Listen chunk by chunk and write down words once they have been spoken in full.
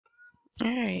All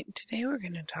right, today we're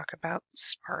going to talk about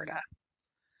Sparta.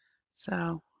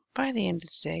 So, by the end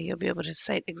of today, you'll be able to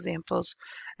cite examples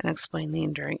and explain the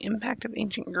enduring impact of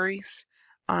ancient Greece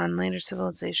on later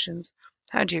civilizations,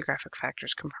 how geographic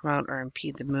factors can promote or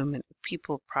impede the movement of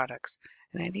people, products,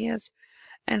 and ideas,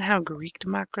 and how Greek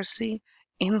democracy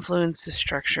influenced the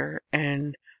structure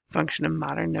and function of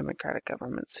modern democratic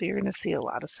governments. So, you're going to see a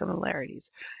lot of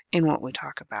similarities in what we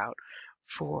talk about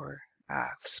for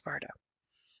Sparta.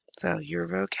 So your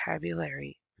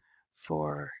vocabulary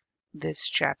for this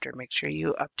chapter, make sure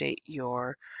you update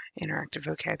your interactive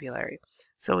vocabulary.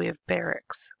 So we have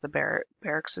barracks. The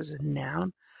barracks is a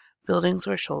noun, buildings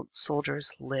where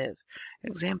soldiers live.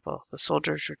 Example, the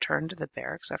soldiers return to the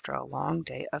barracks after a long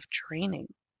day of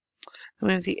training. Then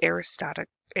we have the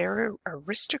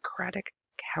aristocratic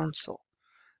council.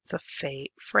 It's a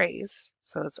phrase,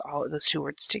 so it's all those two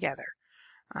words together.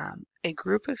 A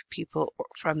group of people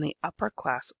from the upper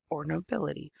class or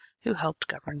nobility who helped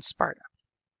govern Sparta.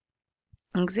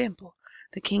 Example,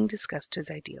 the king discussed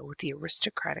his idea with the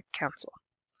aristocratic council.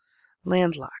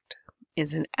 Landlocked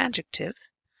is an adjective.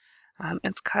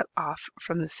 It's cut off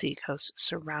from the seacoast,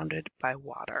 surrounded by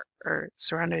water, or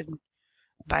surrounded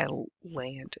by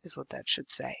land is what that should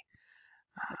say.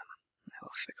 I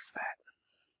will fix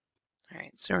that. All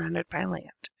right, surrounded by land.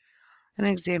 An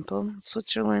example,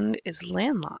 Switzerland is a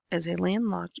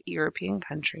landlocked European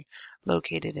country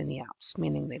located in the Alps,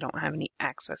 meaning they don't have any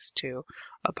access to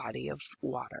a body of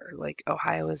water. Like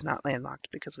Ohio is not landlocked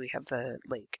because we have the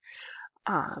lake,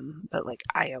 but like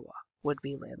Iowa would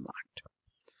be landlocked.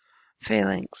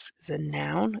 Phalanx is a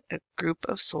noun, a group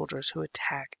of soldiers who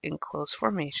attack in close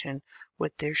formation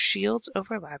with their shields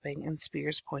overlapping and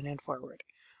spears pointed forward.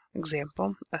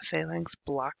 Example, a phalanx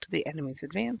blocked the enemy's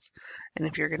advance, and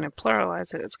if you're going to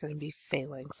pluralize it, it's going to be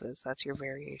phalanxes. That's your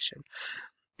variation.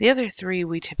 The other three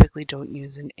we typically don't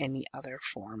use in any other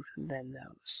form than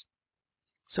those.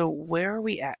 So where are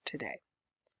we at today?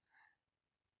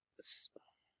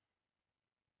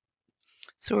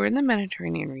 So we're in the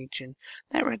Mediterranean region.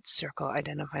 That red circle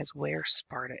identifies where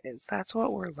Sparta is. That's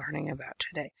what we're learning about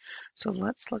today. So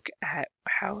let's look at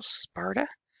how Sparta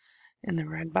in the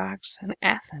red box and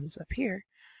Athens up here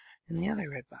in the other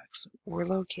red box were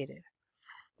located.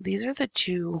 These are the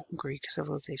two Greek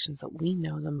civilizations that we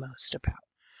know the most about.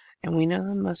 And we know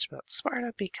the most about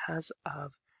Sparta because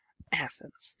of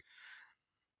Athens.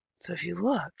 So if you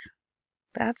look,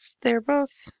 they're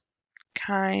both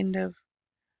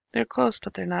they're close,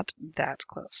 but they're not that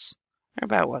close. They're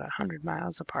about, 100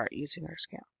 miles apart using our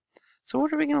scale. So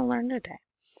what are we going to learn today?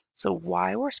 So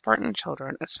why were Spartan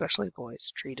children, especially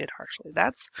boys, treated harshly?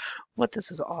 That's what this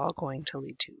is all going to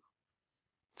lead to.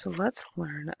 So let's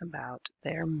learn about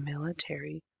their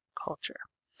military culture.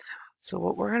 So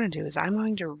what we're going to do is I'm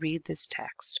going to read this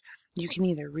text. You can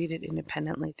either read it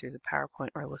independently through the PowerPoint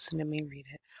or listen to me read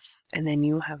it, and then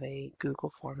you have a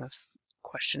Google form of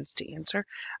questions to answer.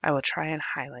 I will try and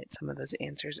highlight some of those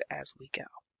answers as we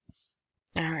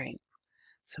go. All right,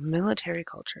 so military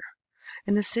culture.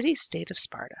 In the city-state of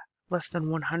Sparta, less than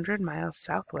 100 miles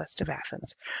southwest of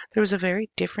Athens, there was a very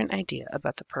different idea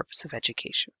about the purpose of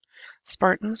education.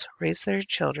 Spartans raised their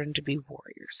children to be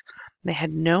warriors. They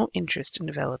had no interest in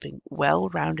developing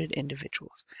well-rounded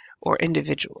individuals, or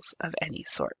individuals of any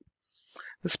sort.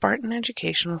 The Spartan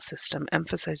educational system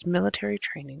emphasized military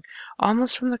training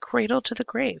almost from the cradle to the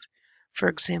grave. For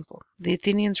example, the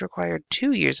Athenians required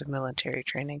 2 years of military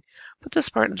training, but the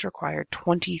Spartans required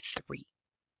 23.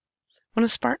 When a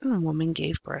Spartan woman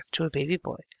gave birth to a baby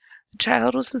boy, the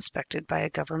child was inspected by a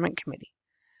government committee.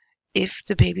 If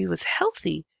the baby was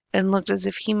healthy and looked as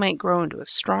if he might grow into a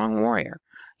strong warrior,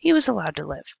 he was allowed to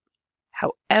live.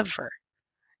 However,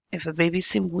 if a baby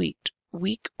seemed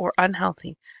weak or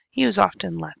unhealthy, he was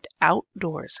often left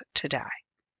outdoors to die.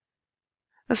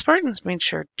 The Spartans made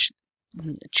sure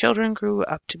children grew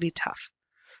up to be tough.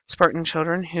 Spartan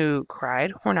children who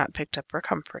cried were not picked up or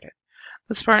comforted.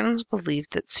 The Spartans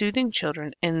believed that soothing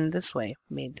children in this way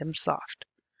made them soft.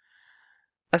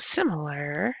 A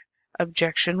similar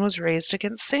objection was raised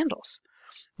against sandals.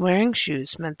 Wearing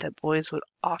shoes meant that boys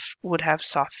would have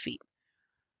soft feet.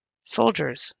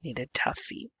 Soldiers needed tough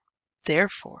feet.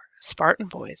 Therefore, Spartan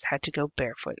boys had to go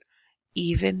barefoot,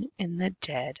 even in the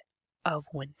dead of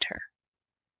winter.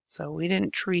 So we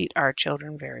didn't treat our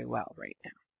children very well right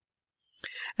now.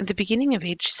 At the beginning of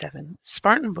age 7,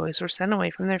 Spartan boys were sent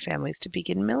away from their families to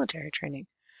begin military training.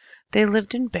 They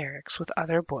lived in barracks with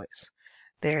other boys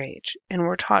their age and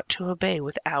were taught to obey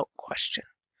without question.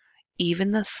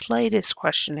 Even the slightest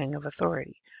questioning of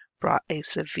authority brought a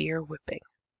severe whipping.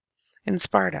 In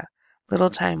Sparta, little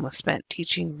time was spent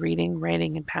teaching reading,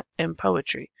 writing, and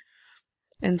poetry.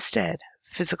 Instead,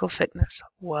 physical fitness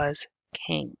was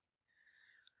king.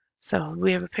 So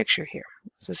we have a picture here.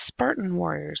 It says Spartan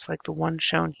warriors like the one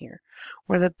shown here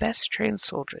were the best trained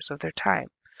soldiers of their time.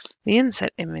 The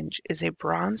inset image is a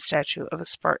bronze statue of a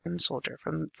Spartan soldier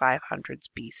from 500s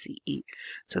BCE.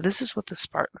 So this is what the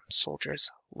Spartan soldiers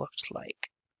looked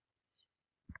like.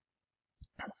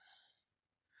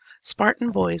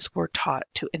 Spartan boys were taught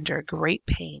to endure great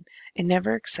pain and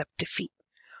never accept defeat.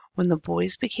 When the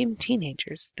boys became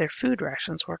teenagers, their food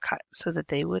rations were cut so that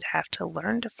they would have to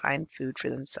learn to find food for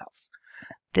themselves.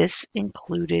 This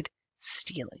included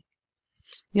stealing.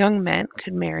 Young men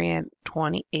could marry at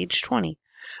age 20,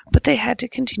 but they had to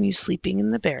continue sleeping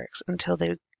in the barracks until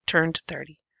they turned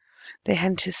 30. They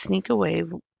had to sneak away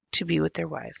to be with their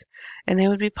wives, and they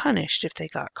would be punished if they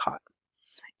got caught.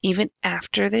 Even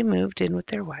after they moved in with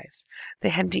their wives, they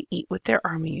had to eat with their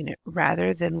army unit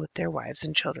rather than with their wives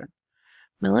and children.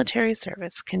 Military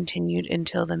service continued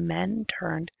until the men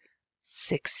turned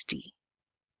 60.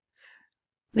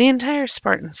 The entire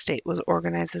Spartan state was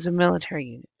organized as a military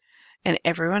unit, and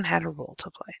everyone had a role to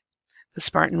play. The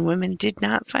Spartan women did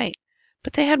not fight,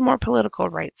 but they had more political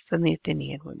rights than the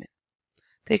Athenian women.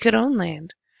 They could own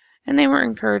land, and they were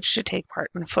encouraged to take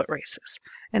part in foot races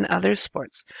and other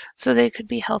sports so they could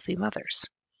be healthy mothers.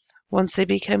 Once they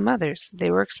became mothers,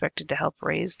 they were expected to help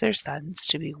raise their sons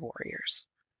to be warriors.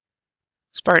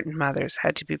 Spartan mothers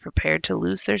had to be prepared to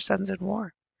lose their sons in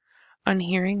war. On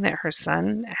hearing that her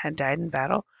son had died in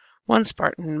battle, one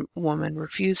Spartan woman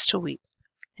refused to weep.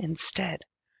 Instead,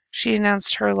 she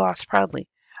announced her loss proudly.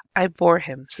 I bore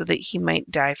him so that he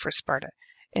might die for Sparta,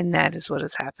 and that is what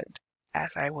has happened,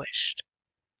 as I wished.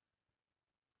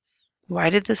 Why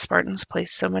did the Spartans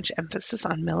place so much emphasis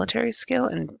on military skill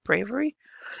and bravery?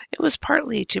 It was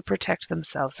partly to protect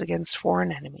themselves against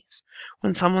foreign enemies.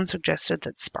 When someone suggested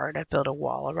that Sparta build a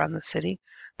wall around the city,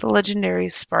 the legendary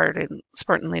Spartan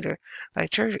leader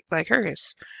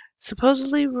Lycurgus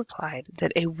supposedly replied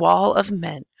that a wall of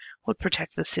men would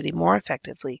protect the city more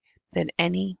effectively than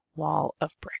any wall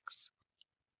of bricks.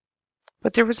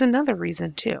 But there was another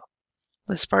reason too.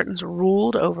 The Spartans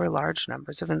ruled over large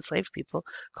numbers of enslaved people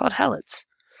called helots.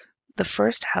 The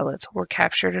first helots were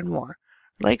captured in war.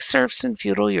 Like serfs in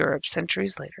feudal Europe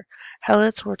centuries later,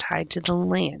 helots were tied to the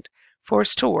land,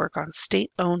 forced to work on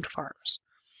state-owned farms.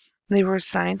 They were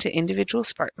assigned to individual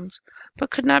Spartans,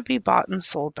 but could not be bought and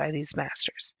sold by these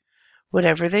masters.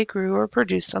 Whatever they grew or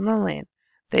produced on the land,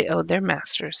 they owed their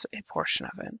masters a portion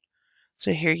of it.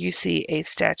 So here you see a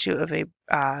statue of a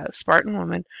Spartan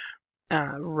woman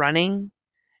running,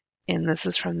 and this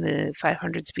is from the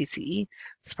 500s BCE.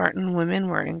 Spartan women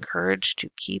were encouraged to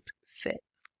keep fit.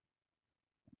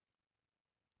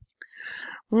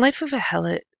 The life of a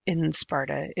helot in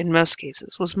Sparta, in most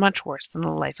cases, was much worse than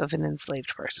the life of an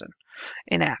enslaved person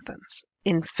in Athens.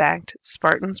 In fact,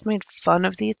 Spartans made fun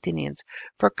of the Athenians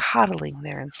for coddling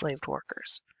their enslaved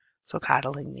workers. So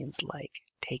coddling means like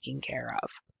taking care of.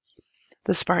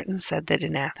 The Spartans said that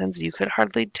in Athens you could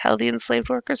hardly tell the enslaved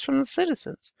workers from the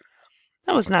citizens.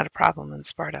 That was not a problem in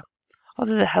Sparta.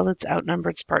 Although the helots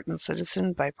outnumbered Spartan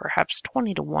citizens by perhaps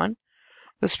 20 to 1,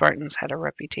 the Spartans had a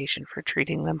reputation for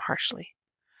treating them harshly.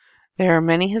 There are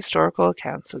many historical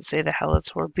accounts that say the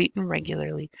helots were beaten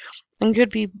regularly and could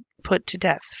be put to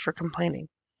death for complaining.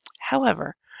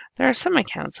 However, there are some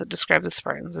accounts that describe the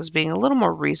Spartans as being a little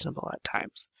more reasonable at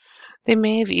times. They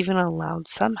may have even allowed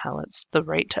some helots the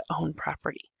right to own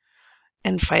property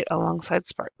and fight alongside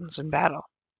Spartans in battle.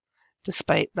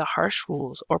 Despite the harsh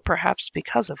rules, or perhaps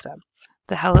because of them,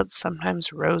 the helots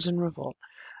sometimes rose in revolt.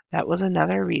 That was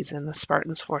another reason the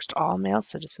Spartans forced all male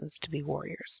citizens to be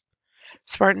warriors.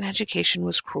 Spartan education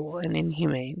was cruel and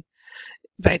inhumane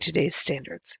by today's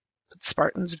standards, but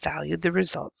Spartans valued the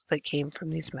results that came from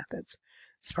these methods.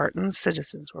 Spartan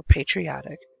citizens were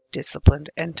patriotic, disciplined,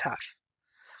 and tough.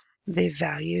 They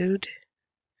valued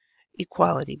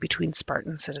equality between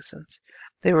Spartan citizens.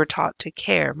 They were taught to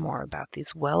care more about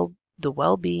the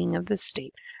well-being of the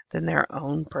state than their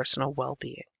own personal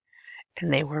well-being,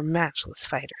 and they were matchless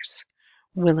fighters,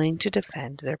 willing to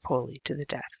defend their poli to the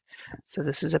death. So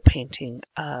this is a painting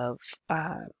of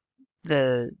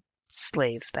the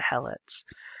slaves, the helots,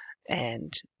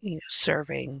 and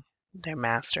serving their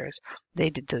masters.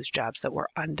 They did those jobs that were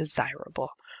undesirable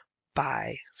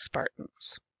by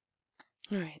Spartans.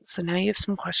 All right, so now you have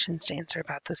some questions to answer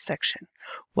about this section.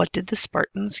 What did the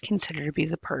Spartans consider to be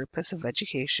the purpose of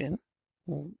education?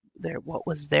 What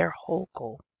was their whole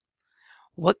goal?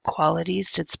 What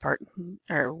qualities did Spartans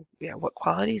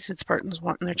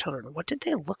want in their children? What did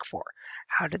they look for?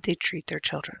 How did they treat their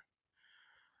children?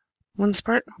 When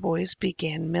Spartan boys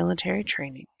began military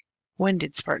training. When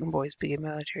did Spartan boys begin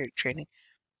military training?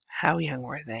 How young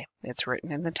were they? It's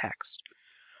written in the text.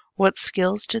 What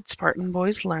skills did Spartan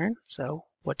boys learn? So,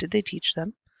 what did they teach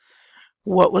them?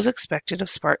 What was expected of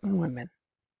Spartan women?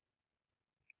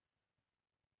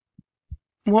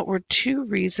 What were 2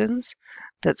 reasons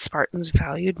that Spartans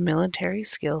valued military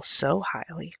skill so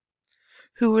highly?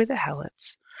 Who were the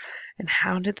Helots? And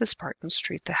how did the Spartans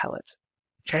treat the Helots,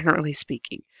 generally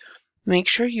speaking? Make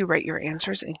sure you write your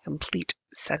answers in complete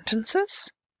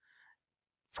sentences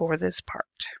for this part.